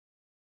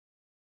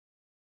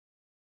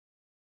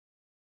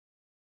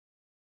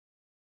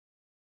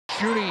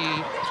Oshuni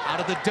out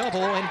of the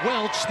double, and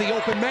Welch, the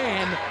open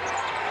man,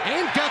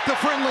 and got the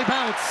friendly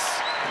bounce.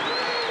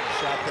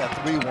 Shot that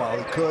three while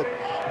he could.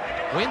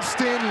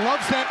 Winston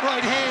loves that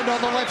right hand on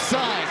the left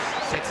side.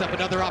 Sets up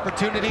another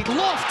opportunity.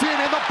 Lofton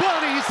and the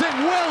bodies,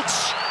 and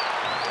Welch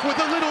with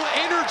a little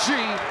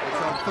energy.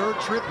 It's our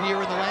third trip here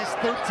in the last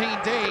 13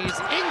 days.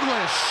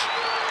 English.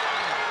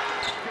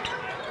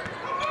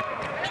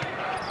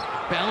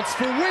 Bounce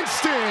for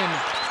Winston.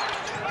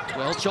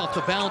 Welch off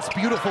the bounce,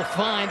 beautiful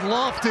find.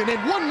 Lofton,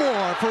 and one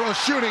more for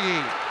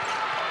Oshuni.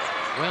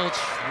 Welch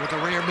with a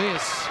rare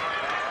miss.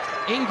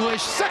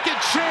 English, second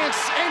chance,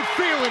 and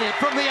feeling it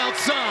from the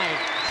outside.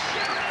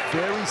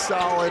 Very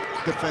solid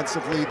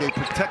defensively. They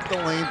protect the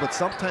lane, but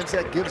sometimes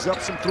that gives up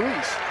some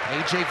threes.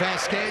 AJ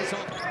Vasquez.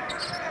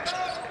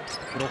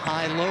 Little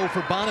high-low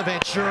for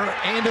Bonaventure,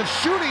 and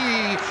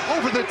Oshuni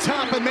over the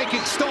top and making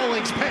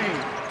Stallings pay.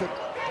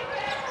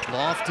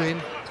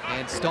 Lofton,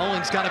 and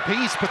Stallings got a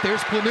piece, but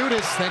there's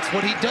Planutis. That's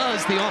what he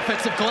does, the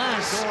offensive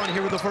glass. On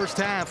here with the first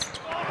half.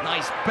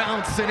 Nice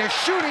bounce, and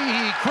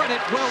Oshuni, credit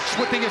Welch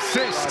with the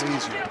assist.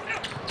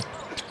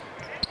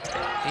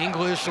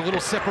 English, a little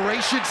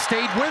separation,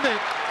 stayed with it.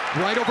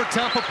 Right over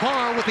top of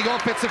par with the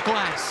offensive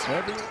glass.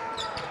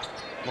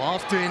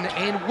 Lofton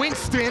and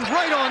Winston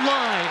right on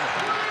line.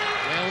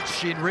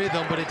 Welch in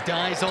rhythm, but it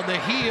dies on the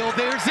heel.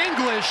 There's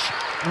English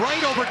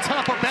right over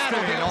top of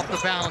Battle off the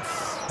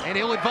bounce. An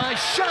ill-advised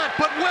shot,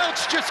 but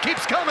Welch just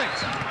keeps coming.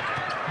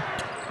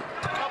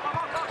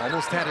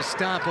 Almost had a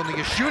stop on the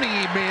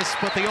Oshuni miss,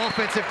 but the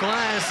offensive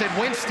glass and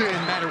Winston,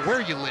 no matter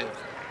where you live.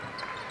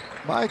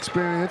 My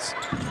experience,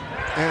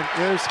 and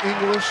there's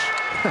English,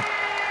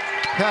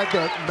 had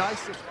the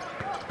nicest.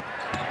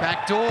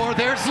 Back door,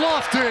 there's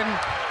Lofton.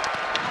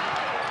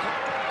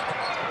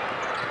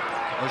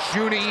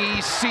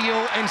 Oshuni,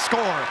 seal, and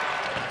score.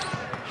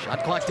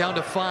 Shot clock down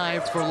to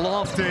 5 for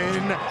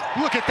Lofton.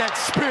 Look at that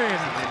spin.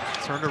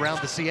 Turned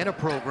around the Siena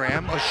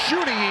program.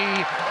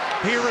 Oshuni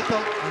here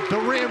at the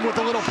rim with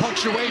a little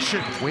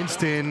punctuation.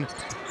 Winston,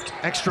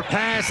 extra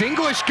pass.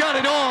 English got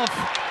it off.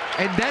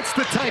 And that's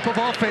the type of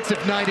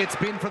offensive night it's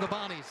been for the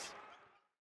Bonnies.